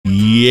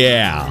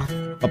Yeah.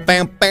 Oh,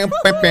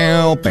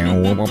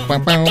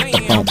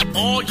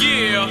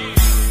 yeah.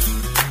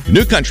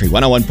 New Country,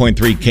 101.3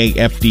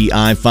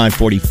 KFDI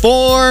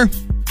 544.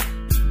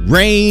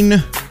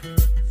 Rain,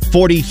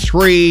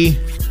 43.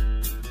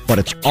 But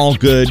it's all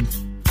good,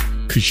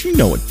 because you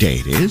know what day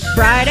it is.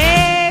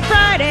 Friday,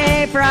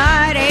 Friday,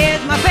 Friday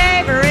is my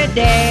favorite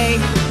day.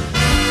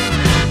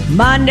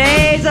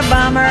 Monday's a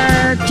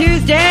bummer,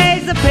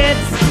 Tuesday's a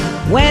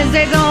pits,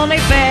 Wednesday's only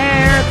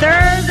fair,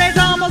 Thursday's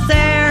almost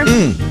there.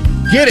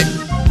 Get it.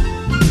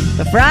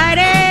 But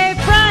Friday,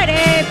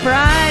 Friday,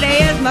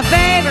 Friday is my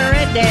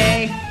favorite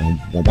day.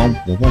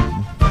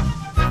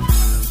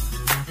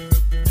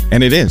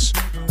 And it is.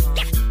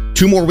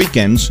 2 more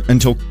weekends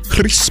until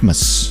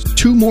Christmas.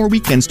 2 more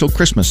weekends till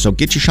Christmas. So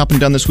get your shopping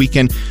done this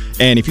weekend.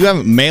 And if you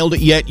haven't mailed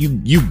it yet,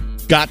 you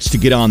got to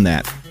get on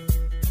that.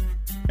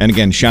 And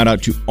again, shout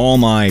out to all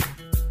my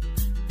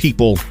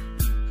people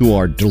who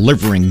are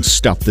delivering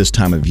stuff this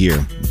time of year,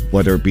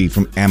 whether it be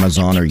from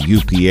Amazon or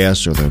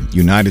UPS or the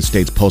United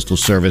States Postal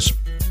Service,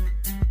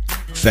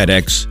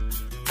 FedEx,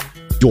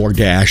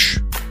 DoorDash,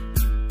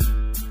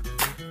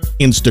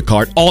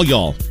 Instacart, all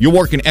y'all. You're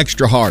working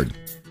extra hard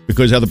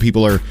because other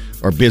people are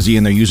busy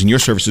and they're using your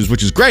services,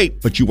 which is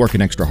great, but you're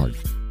working extra hard.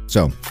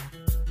 So,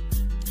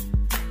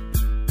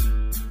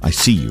 I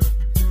see you.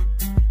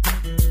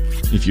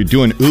 If you're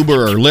doing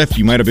Uber or Lyft,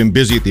 you might have been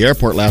busy at the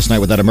airport last night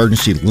with that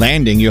emergency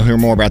landing. You'll hear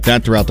more about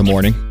that throughout the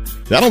morning.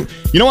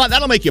 You know what?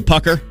 That'll make you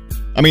pucker.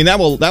 I mean, that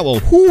will,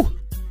 whew.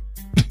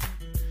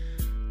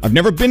 I've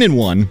never been in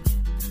one,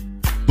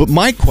 but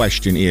my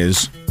question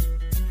is,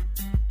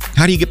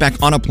 how do you get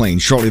back on a plane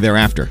shortly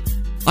thereafter?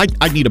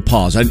 I'd need a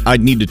pause.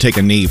 I'd need to take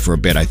a knee for a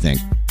bit, I think.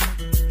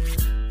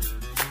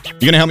 You're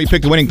going to help me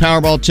pick the winning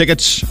Powerball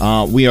tickets.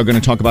 We are going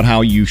to talk about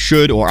how you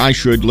should, or I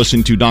should,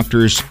 listen to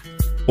doctors'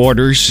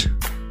 orders.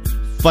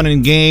 Fun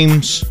and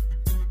games.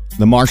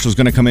 The marshal's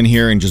going to come in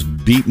here and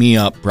just beat me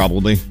up,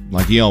 probably,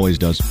 like he always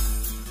does.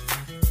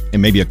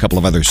 And maybe a couple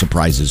of other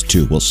surprises,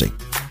 too. We'll see.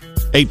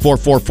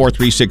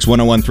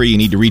 844-436-1013. You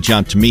need to reach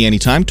out to me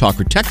anytime.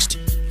 Talk or text.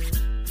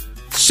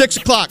 6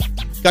 o'clock.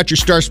 Got your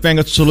Star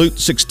Spangled Salute.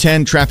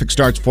 6:10. Traffic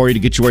starts for you to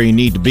get you where you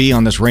need to be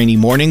on this rainy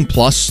morning.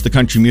 Plus the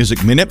Country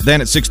Music Minute. Then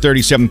at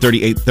 6:30,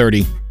 7:30,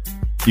 8:30,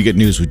 you get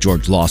news with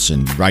George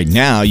Lawson. Right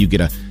now, you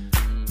get a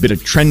bit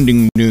of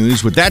trending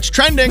news with That's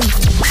Trending.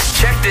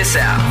 Check this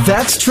out.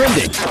 That's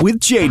Trending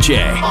with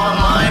JJ.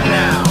 Online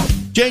now.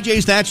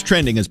 JJ's That's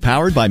Trending is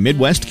powered by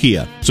Midwest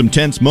Kia. Some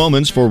tense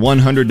moments for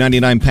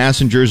 199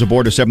 passengers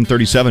aboard a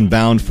 737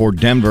 bound for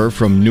Denver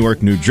from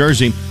Newark, New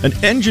Jersey. An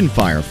engine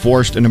fire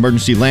forced an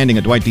emergency landing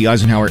at Dwight D.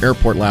 Eisenhower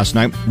Airport last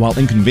night. While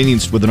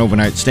inconvenienced with an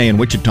overnight stay in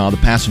Wichita, the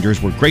passengers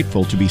were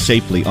grateful to be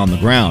safely on the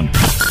ground.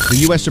 The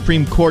U.S.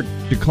 Supreme Court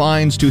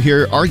declines to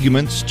hear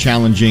arguments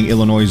challenging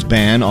Illinois'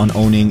 ban on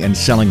owning and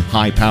selling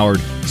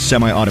high-powered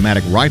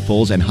semi-automatic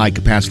rifles and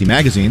high-capacity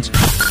magazines.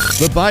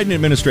 The Biden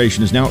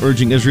administration is now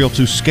urging Israel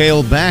to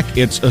scale back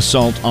its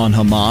assault on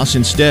Hamas.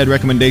 Instead,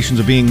 recommendations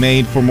are being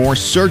made for more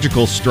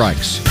surgical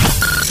strikes.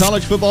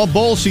 College football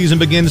bowl season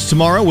begins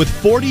tomorrow with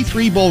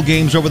 43 bowl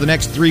games over the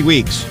next 3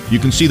 weeks. You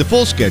can see the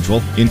full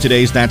schedule in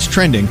today's That's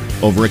Trending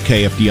over at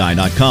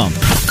KFDI.com.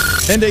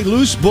 And a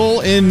loose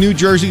bull in New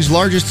Jersey's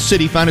largest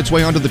city found its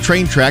way onto the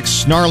train tracks,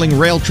 snarling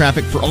rail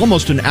traffic for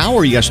almost an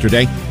hour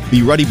yesterday.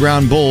 The ruddy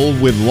brown bull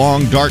with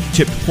long,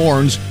 dark-tipped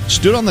horns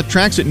stood on the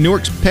tracks at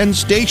Newark's Penn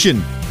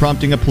Station,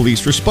 prompting a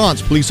police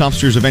response. Police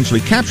officers eventually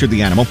captured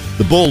the animal.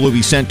 The bull will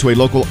be sent to a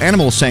local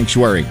animal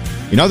sanctuary.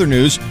 In other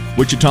news,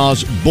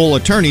 Wichita's bull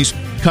attorneys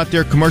cut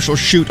their commercial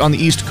shoot on the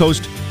East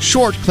Coast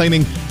short,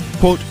 claiming,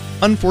 quote,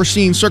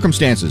 unforeseen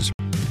circumstances.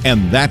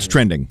 And that's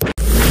trending.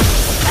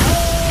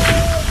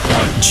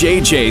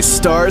 JJ's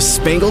Star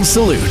Spangled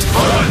Salute.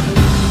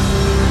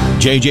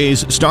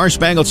 JJ's Star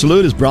Spangled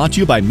Salute is brought to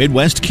you by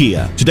Midwest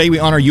Kia. Today we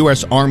honor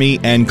U.S. Army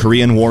and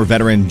Korean War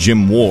veteran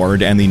Jim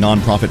Ward and the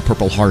nonprofit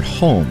Purple Heart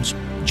Homes.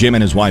 Jim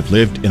and his wife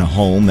lived in a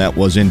home that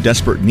was in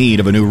desperate need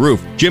of a new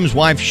roof. Jim's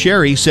wife,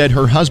 Sherry, said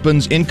her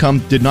husband's income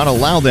did not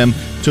allow them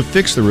to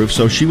fix the roof,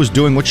 so she was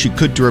doing what she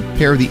could to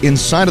repair the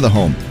inside of the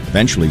home.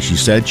 Eventually, she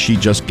said she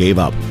just gave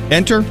up.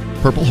 Enter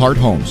Purple Heart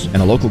Homes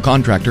and a local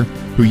contractor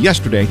who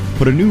yesterday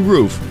put a new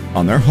roof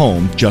on their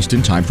home just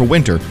in time for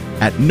winter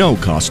at no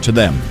cost to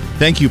them.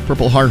 Thank you,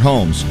 Purple Heart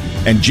Homes.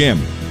 And Jim,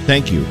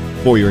 thank you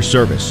for your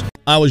service.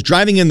 I was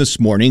driving in this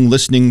morning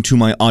listening to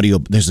my audio.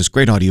 There's this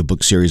great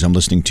audiobook series I'm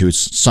listening to.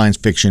 It's science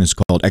fiction. It's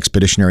called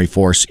Expeditionary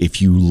Force. If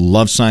you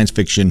love science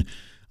fiction,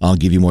 I'll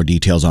give you more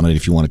details on it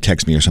if you want to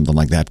text me or something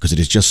like that, because it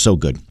is just so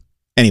good.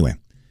 Anyway,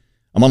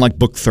 I'm on like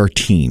book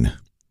 13,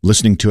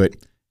 listening to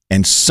it,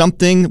 and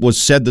something was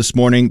said this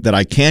morning that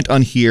I can't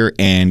unhear,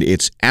 and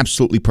it's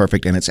absolutely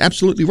perfect, and it's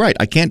absolutely right.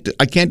 I can't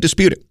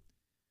dispute it.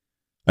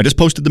 I just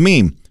posted the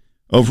meme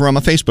over on my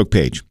Facebook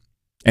page,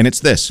 and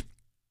it's this.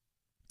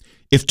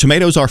 If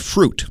tomatoes are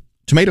fruit,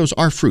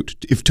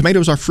 if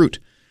tomatoes are fruit,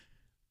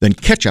 then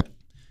ketchup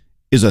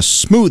is a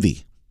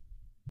smoothie.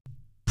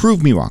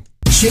 Prove me wrong.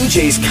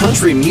 JJ's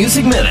Country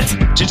Music Minute.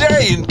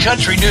 Today in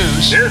country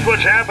news. Here's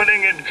what's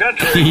happening in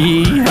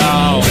country.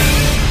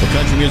 Because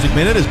Country Music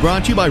Minute is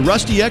brought to you by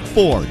Rusty Eck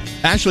Ford.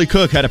 Ashley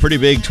Cook had a pretty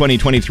big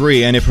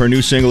 2023, and if her new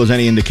single is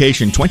any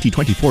indication,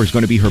 2024 is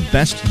going to be her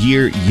best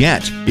year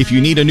yet. If you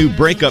need a new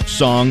breakup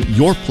song,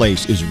 Your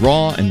Place is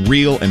raw and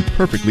real and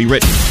perfectly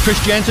written.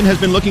 Chris Jansen has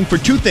been looking for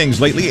two things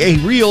lately, a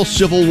real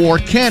Civil War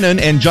cannon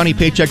and Johnny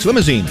Paycheck's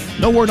limousine.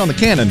 No word on the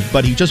cannon,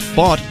 but he just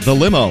bought the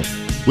limo.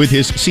 With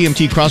his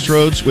CMT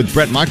Crossroads with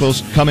Bret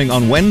Michaels coming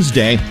on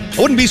Wednesday, I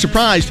wouldn't be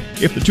surprised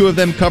if the two of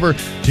them cover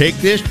Take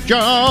This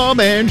Job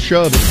and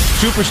Shove It.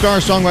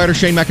 Superstar songwriter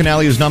Shane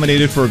McAnally is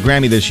nominated for a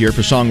Grammy this year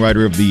for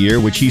Songwriter of the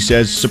Year, which he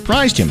says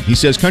surprised him. He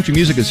says country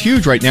music is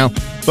huge right now,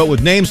 but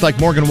with names like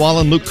Morgan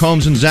Wallen, Luke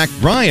Combs, and Zach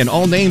Bryan,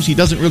 all names he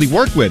doesn't really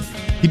work with.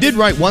 He did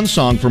write one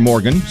song for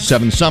Morgan,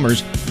 7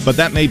 Summers, but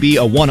that may be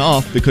a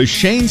one-off because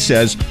Shane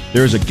says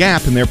there is a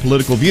gap in their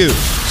political views.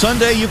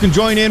 Sunday, you can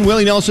join in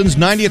Willie Nelson's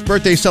 90th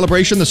birthday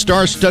celebration. The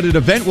star-studded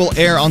event will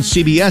air on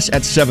CBS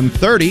at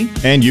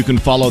 7:30, and you can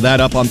follow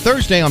that up on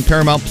Thursday on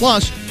Paramount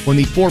Plus when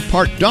the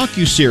 4-part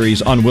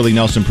docuseries on Willie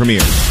Nelson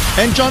premieres.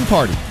 And John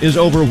Party is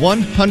over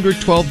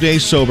 112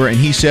 days sober, and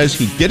he says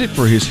he did it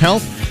for his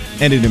health,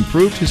 and it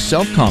improved his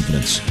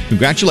self-confidence.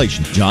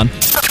 Congratulations, John.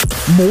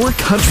 More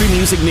country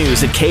music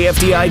news at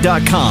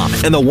KFDI.com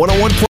and the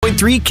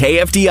 101.3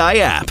 KFDI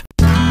app.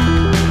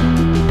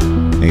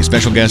 A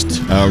special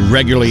guest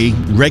regularly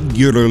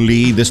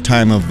this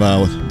time of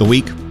the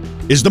week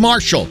is the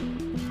Marshal.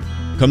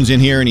 Comes in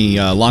here and he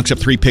locks up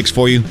 3 picks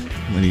for you,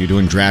 whether you're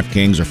doing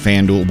DraftKings or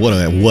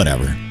FanDuel,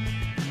 whatever.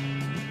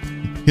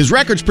 His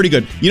record's pretty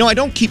good. You know, I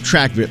don't keep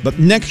track of it, but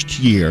next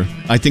year,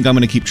 I think I'm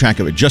going to keep track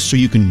of it just so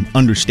you can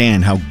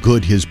understand how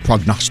good his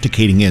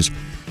prognosticating is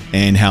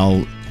and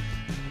how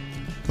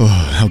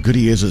good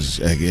he is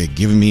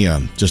giving me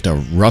just a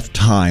rough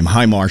time.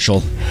 Hi,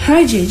 Marshall.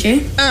 Hi,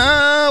 JJ.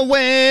 I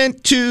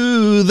went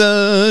to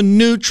the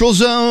neutral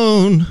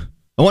zone.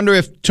 I wonder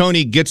if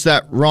Tony gets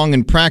that wrong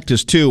in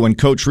practice, too, when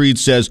Coach Reed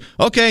says,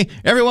 okay,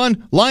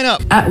 everyone, line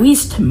up. At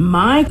least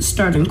my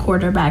starting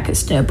quarterback is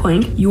still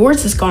playing.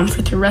 Yours is gone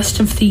for the rest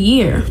of the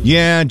year.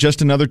 Yeah,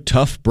 just another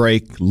tough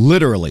break,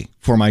 literally,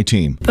 for my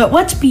team. But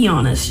let's be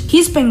honest,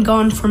 he's been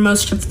gone for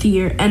most of the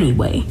year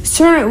anyway.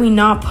 Certainly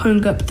not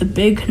putting up the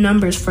big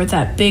numbers for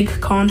that big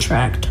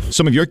contract.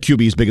 Some of your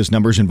QB's biggest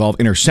numbers involve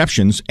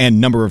interceptions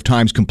and number of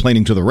times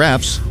complaining to the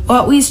refs.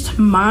 Well, at least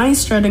my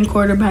starting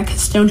quarterback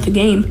has done the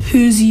game.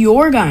 Who's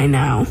your guy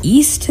now?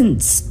 Easton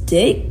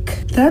Stick?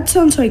 That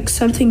sounds like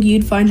something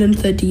you'd find in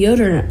the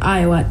deodorant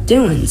aisle at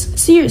Dylan's.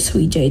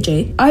 Seriously,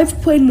 JJ,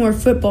 I've played more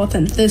football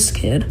than this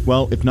kid.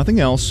 Well, if nothing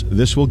else,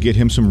 this will get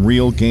him some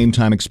real game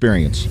time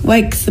experience.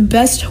 Like the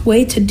best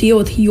way to deal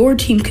with your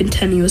team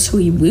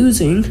continuously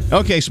losing.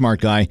 Okay, smart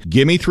guy.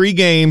 Give me 3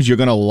 games you're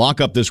going to lock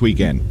up this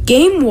weekend.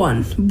 Game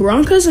 1,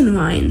 Broncos and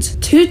Lions.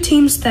 2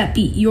 teams that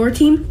beat your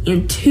team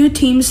and 2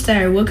 teams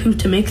that are looking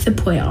to make the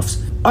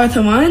playoffs. Are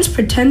the Lions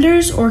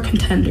pretenders or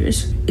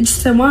contenders?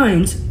 It's the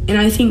Lions, and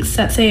I think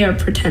that they are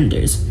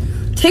pretenders.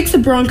 Take the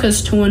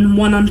Broncos to win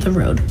 1 on the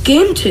road.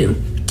 Game 2,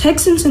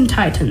 Texans and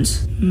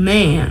Titans.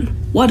 Man,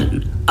 what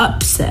an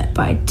upset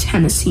by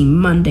Tennessee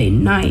Monday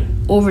night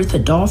over the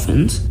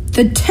Dolphins.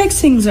 The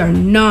Texans are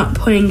not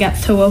playing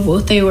at the level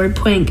they were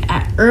playing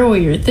at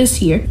earlier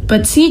this year,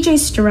 but CJ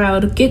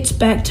Stroud gets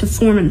back to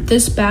form in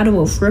this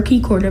battle of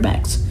rookie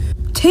quarterbacks.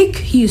 Take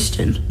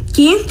Houston.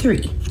 Game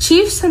 3,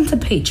 Chiefs and the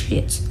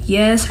Patriots.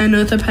 Yes, I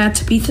know the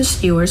Pats beat the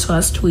Steelers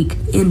last week.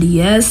 And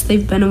yes,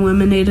 they've been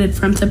eliminated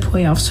from the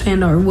playoffs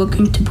and are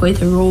looking to play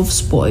the role of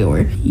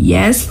spoiler.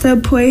 Yes,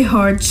 they'll play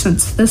hard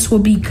since this will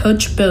be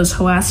Coach Bill's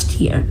last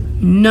year.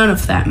 None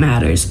of that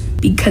matters,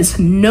 because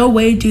no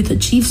way do the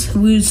Chiefs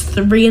lose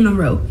 3 in a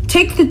row.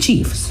 Take the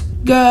Chiefs.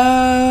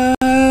 Go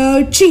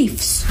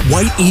Chiefs!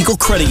 White Eagle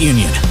Credit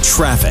Union.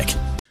 Traffic.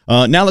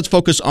 Now let's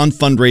focus on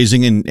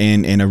fundraising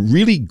and a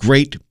really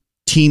great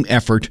team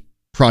effort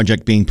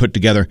project being put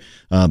together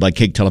by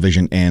Cake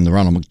Television and the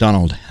Ronald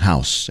McDonald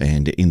House.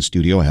 And in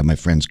studio, I have my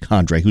friends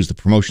Cadre, who's the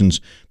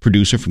promotions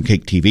producer from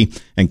Cake TV,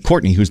 and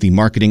Courtney, who's the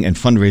marketing and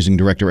fundraising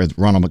director at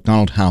the Ronald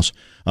McDonald House,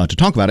 to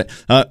talk about it.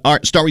 All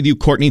right, start with you,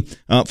 Courtney.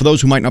 For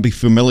those who might not be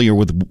familiar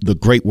with the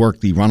great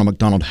work the Ronald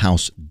McDonald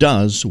House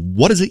does,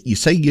 what is it you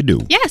say you do?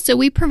 Yeah, so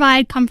we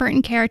provide comfort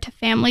and care to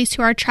families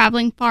who are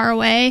traveling far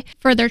away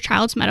for their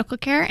child's medical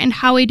care. And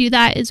how we do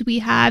that is we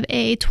have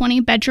a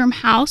 20-bedroom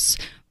house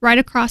right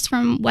across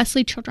from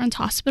Wesley Children's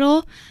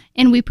Hospital,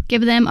 and we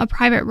give them a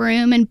private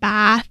room and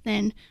bath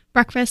and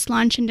breakfast,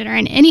 lunch, and dinner,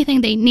 and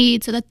anything they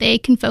need so that they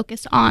can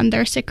focus on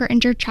their sick or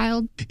injured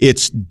child.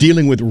 It's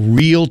dealing with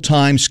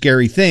real-time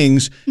scary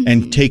things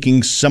and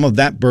taking some of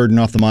that burden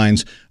off the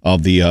minds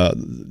of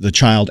the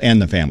child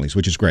and the families,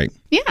 which is great.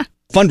 Yeah.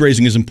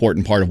 Fundraising is an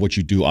important part of what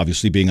you do,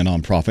 obviously, being a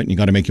nonprofit, and you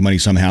got to make your money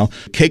somehow.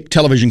 Cake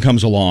Television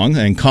comes along,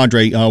 and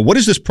Cadre, what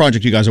is this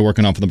project you guys are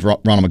working on for the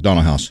Ronald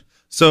McDonald House?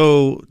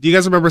 So, do you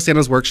guys remember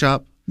Santa's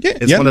Workshop? Yeah.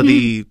 It's one of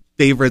the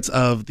favorites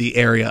of the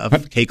area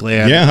of Cake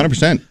Land. Yeah,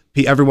 100%.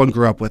 Everyone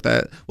grew up with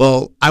it.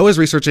 Well, I was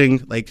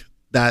researching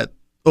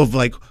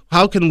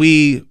how can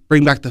we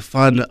bring back the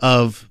fun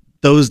of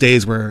those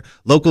days where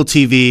local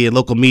TV and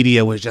local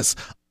media was just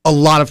a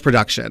lot of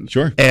production.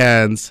 Sure.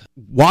 And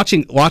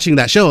watching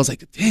that show, I was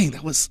like, dang,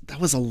 that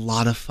was a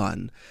lot of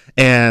fun.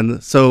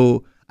 And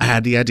so I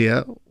had the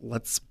idea,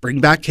 let's bring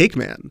back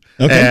KAKEMan.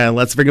 Okay. And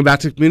let's bring him back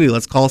to the community.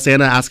 Let's call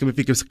Santa, ask him if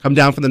he could come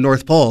down from the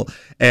North Pole.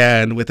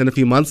 And within a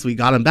few months, we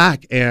got him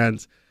back.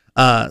 And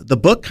the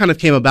book kind of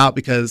came about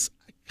because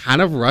I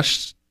kind of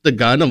rushed the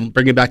gun of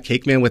bringing back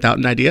KAKEMan without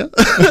an idea.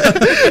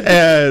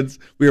 And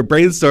we were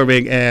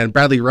brainstorming, and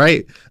Bradley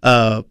Wright,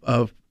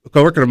 a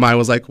coworker of mine,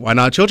 was like, why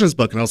not a children's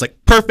book? And I was like,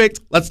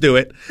 perfect, let's do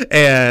it.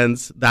 And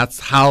that's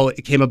how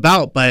it came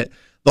about. But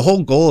the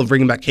whole goal of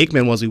bringing back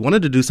KAKEMan was we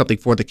wanted to do something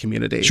for the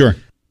community. Sure.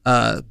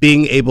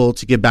 Being able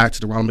to give back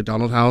to the Ronald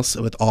McDonald House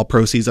with all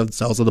proceeds of the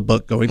sales of the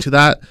book going to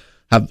that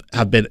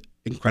have been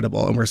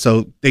incredible, and we're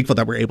so thankful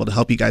that we're able to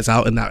help you guys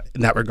out in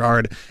that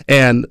regard.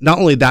 And not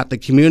only that, the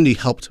community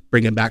helped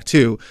bring him back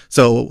too.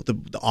 So the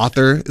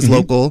author is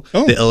local,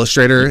 the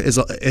illustrator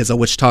is a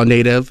Wichita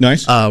native.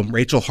 Nice.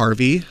 Rachel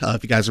Harvey,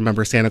 if you guys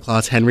remember Santa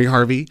Claus, Henry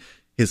Harvey,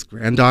 his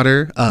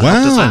granddaughter helped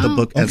us write the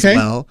book as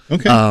well.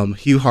 Okay.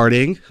 Hugh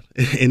Harding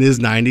in his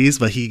 90s,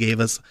 but he gave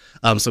us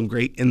some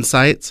great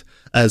insights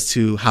as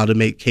to how to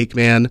make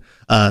KAKEMan,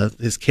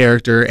 his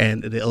character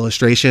and the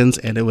illustrations,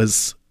 and it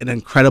was an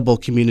incredible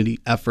community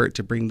effort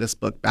to bring this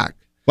book back.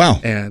 Wow.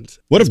 And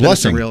what a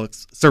blessing.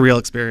 Surreal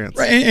experience.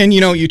 Right. And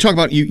you talk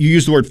about, you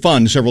use the word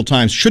fun several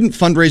times. Shouldn't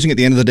fundraising at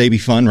the end of the day be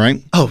fun, right?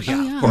 Oh,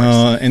 yeah. Of course.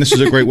 And this is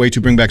a great way to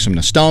bring back some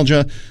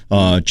nostalgia.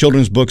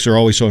 Children's books are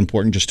always so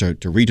important just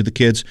to read to the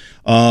kids.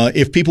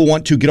 If people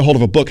want to get a hold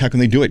of a book, how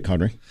can they do it,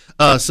 Kadri?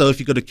 So if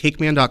you go to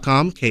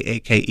kakeman.com,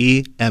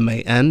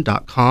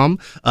 KAKEMAN.com,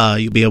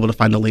 you'll be able to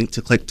find a link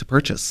to click to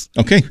purchase.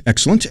 Okay,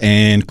 excellent.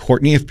 And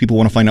Courtney, if people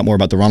want to find out more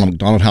about the Ronald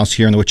McDonald House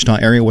here in the Wichita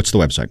area, what's the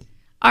website?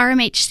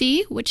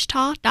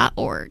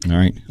 rmhcwichita.org. All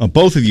right.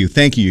 Both of you,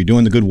 thank you. You're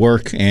doing the good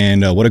work,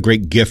 and what a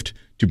great gift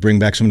to bring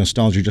back some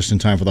nostalgia just in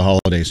time for the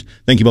holidays.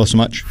 Thank you both so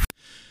much.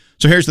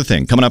 So here's the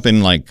thing. Coming up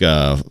in like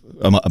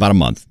about a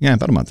month. Yeah,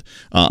 about a month.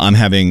 I'm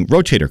having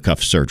rotator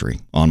cuff surgery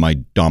on my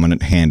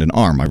dominant hand and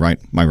arm, my right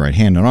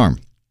hand and arm.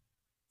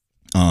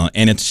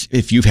 And it's,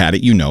 if you've had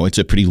it, you know, it's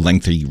a pretty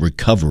lengthy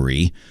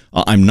recovery.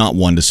 I'm not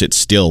one to sit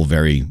still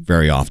very,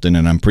 very often,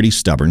 and I'm pretty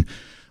stubborn.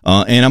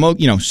 And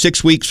I'm,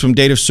 6 weeks from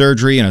date of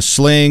surgery in a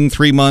sling,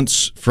 3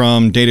 months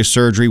from date of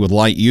surgery with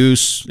light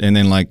use, and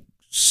then like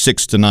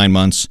 6 to 9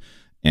 months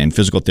and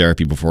physical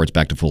therapy before it's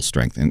back to full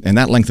strength. And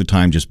that length of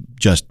time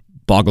just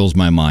boggles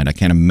my mind. I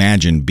can't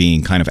imagine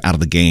being kind of out of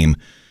the game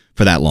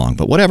for that long.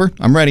 But whatever,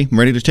 I'm ready. I'm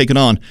ready to take it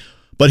on.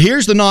 But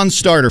here's the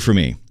non-starter for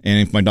me.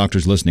 And if my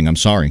doctor's listening, I'm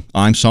sorry.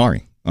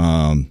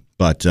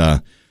 But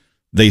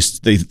they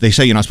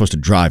say you're not supposed to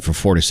drive for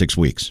 4 to 6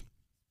 weeks,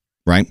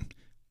 right?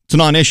 It's a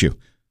non-issue.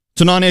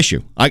 It's a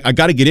non-issue. I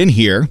got to get in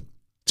here.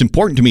 It's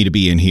important to me to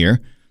be in here.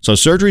 So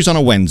surgery's on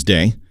a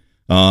Wednesday.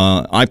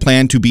 I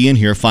plan to be in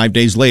here 5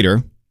 days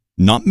later,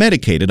 not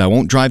medicated. I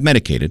won't drive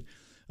medicated.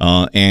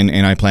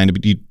 And I plan to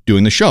be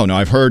doing the show. Now,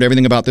 I've heard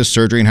everything about this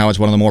surgery and how it's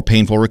one of the more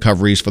painful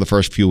recoveries for the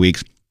first few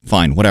weeks.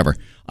 Fine, whatever.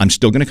 I'm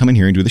still going to come in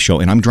here and do the show,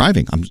 and I'm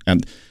driving.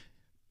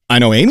 I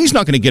know Amy's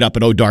not going to get up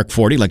at dark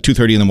 40, like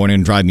 2:30 in the morning,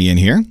 and drive me in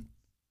here.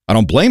 I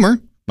don't blame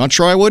her. Not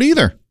sure I would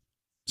either.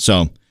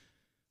 So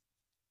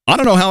I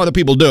don't know how other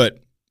people do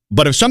it,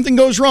 but if something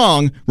goes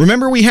wrong,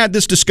 remember we had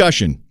this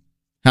discussion,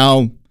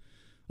 how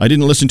I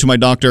didn't listen to my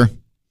doctor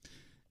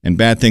and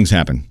bad things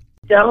happen.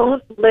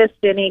 Don't list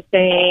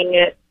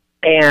anything,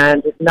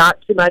 and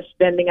not too much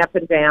bending up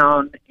and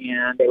down.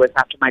 And it was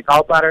after my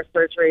gallbladder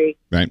surgery.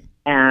 Right.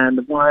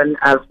 And one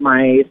of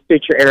my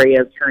suture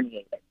areas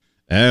herniated.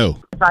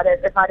 Oh.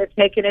 If I'd have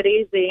taken it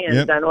easy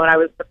and done what I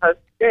was supposed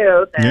to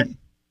do, then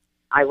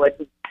I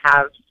wouldn't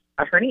have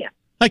a hernia.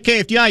 Hi,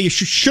 KFDI. You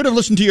should have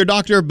listened to your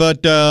doctor,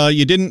 but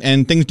you didn't,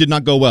 and things did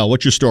not go well.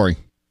 What's your story?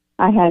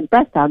 I had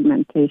breast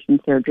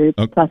augmentation surgery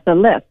plus a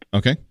lift.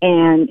 Okay.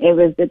 And it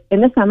was in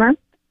the summer,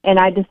 and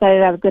I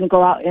decided I was going to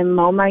go out and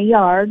mow my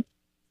yard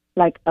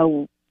like a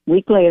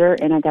week later,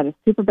 and I got a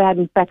super bad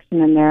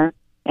infection in there,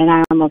 and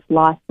I almost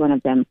lost one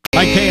of them.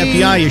 Hi,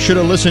 KFDI. You should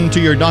have listened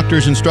to your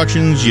doctor's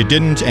instructions. You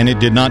didn't, and it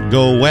did not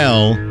go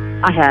well.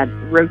 I had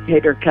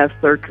rotator cuff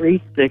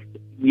surgery 6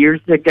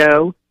 years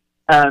ago.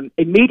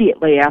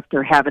 Immediately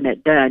after having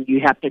it done,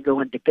 you have to go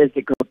into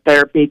physical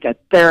therapy. The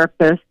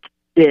therapist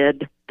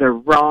did the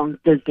wrong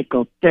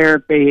physical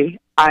therapy.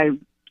 I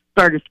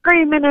started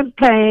screaming in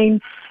pain,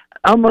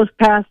 almost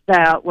passed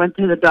out, went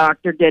to the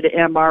doctor, did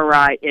an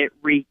MRI. It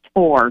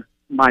retore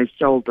my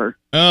shoulder.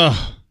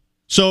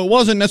 So it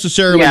wasn't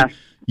necessarily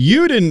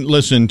you didn't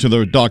listen to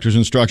the doctor's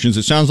instructions.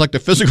 It sounds like the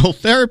physical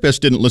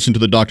therapist didn't listen to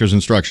the doctor's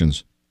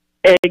instructions.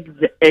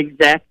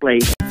 Exactly.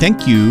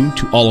 Thank you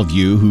to all of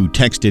you who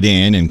texted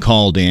in and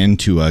called in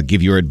to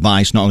give your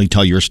advice, not only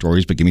tell your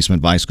stories, but give me some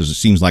advice, because it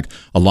seems like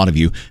a lot of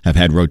you have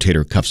had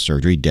rotator cuff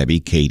surgery. Debbie,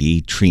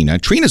 Katie, Trina.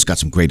 Trina's got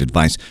some great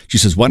advice. She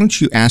says, why don't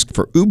you ask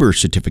for Uber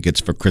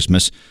certificates for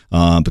Christmas,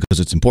 because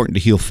it's important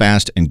to heal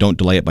fast and don't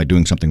delay it by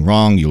doing something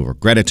wrong. You'll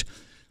regret it.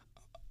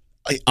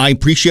 I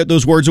appreciate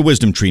those words of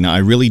wisdom, Trina. I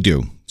really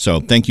do. So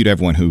thank you to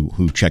everyone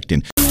who checked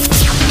in.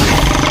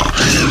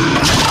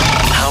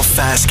 How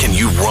fast can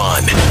you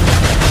run?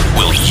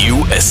 Will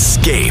you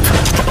escape?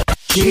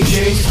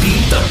 JJ's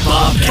Beat the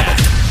Bobcat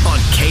on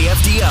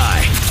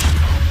KFDI.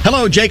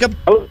 Hello, Jacob.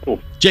 Hello.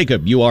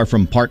 Jacob, you are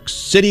from Park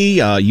City.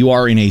 You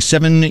are in a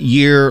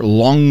 7-year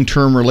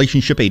long-term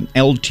relationship, an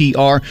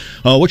LTR.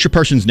 What's your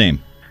person's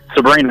name?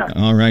 Sabrina.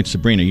 All right,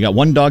 Sabrina. You got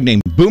one dog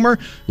named Boomer.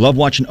 Love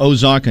watching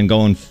Ozark and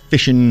going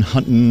fishing,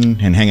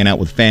 hunting, and hanging out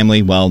with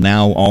family. Well,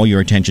 now all your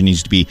attention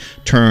needs to be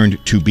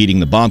turned to beating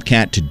the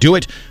Bobcat. To do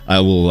it,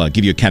 I will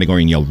give you a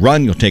category and you'll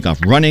run. You'll take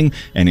off running.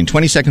 And in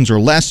 20 seconds or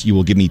less, you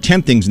will give me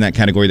 10 things in that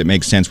category that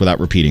make sense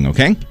without repeating,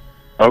 okay?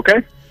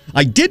 Okay.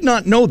 I did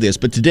not know this,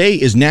 but today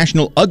is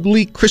National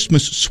Ugly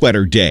Christmas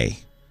Sweater Day.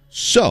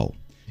 So,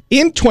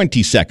 in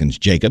 20 seconds,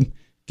 Jacob,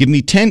 give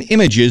me 10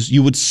 images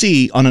you would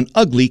see on an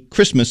ugly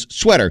Christmas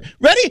sweater.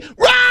 Ready?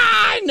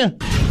 Run!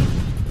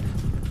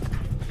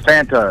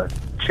 Santa,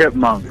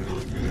 chipmunk,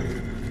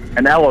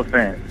 an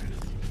elephant,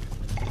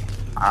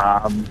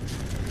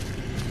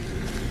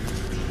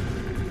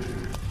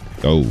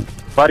 Go.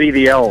 Buddy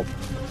the Elf,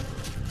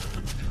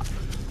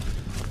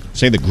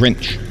 Say the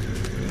Grinch.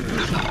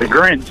 the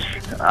Grinch,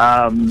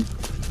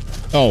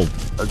 Oh,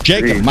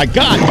 Jacob, see. my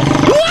God.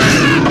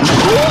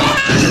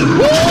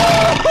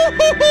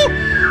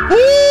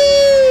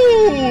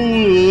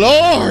 Ooh,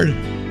 Lord.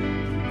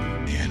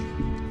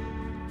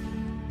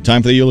 Man.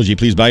 Time for the eulogy.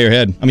 Please bow your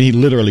head. I mean, he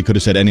literally could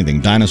have said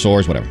anything.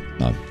 Dinosaurs, whatever.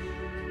 No.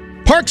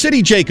 Park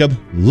City Jacob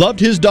loved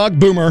his dog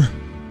Boomer,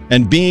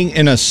 and being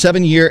in a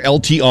 7-year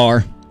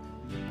LTR,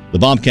 the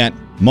Bobcat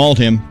mauled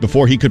him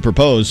before he could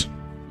propose.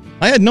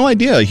 I had no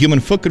idea a human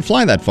foot could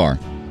fly that far.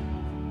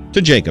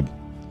 To Jacob.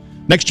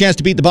 Next chance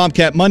to beat the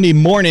Bobcat Monday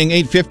morning,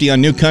 8:50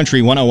 on New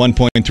Country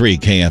 101.3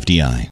 KFDI.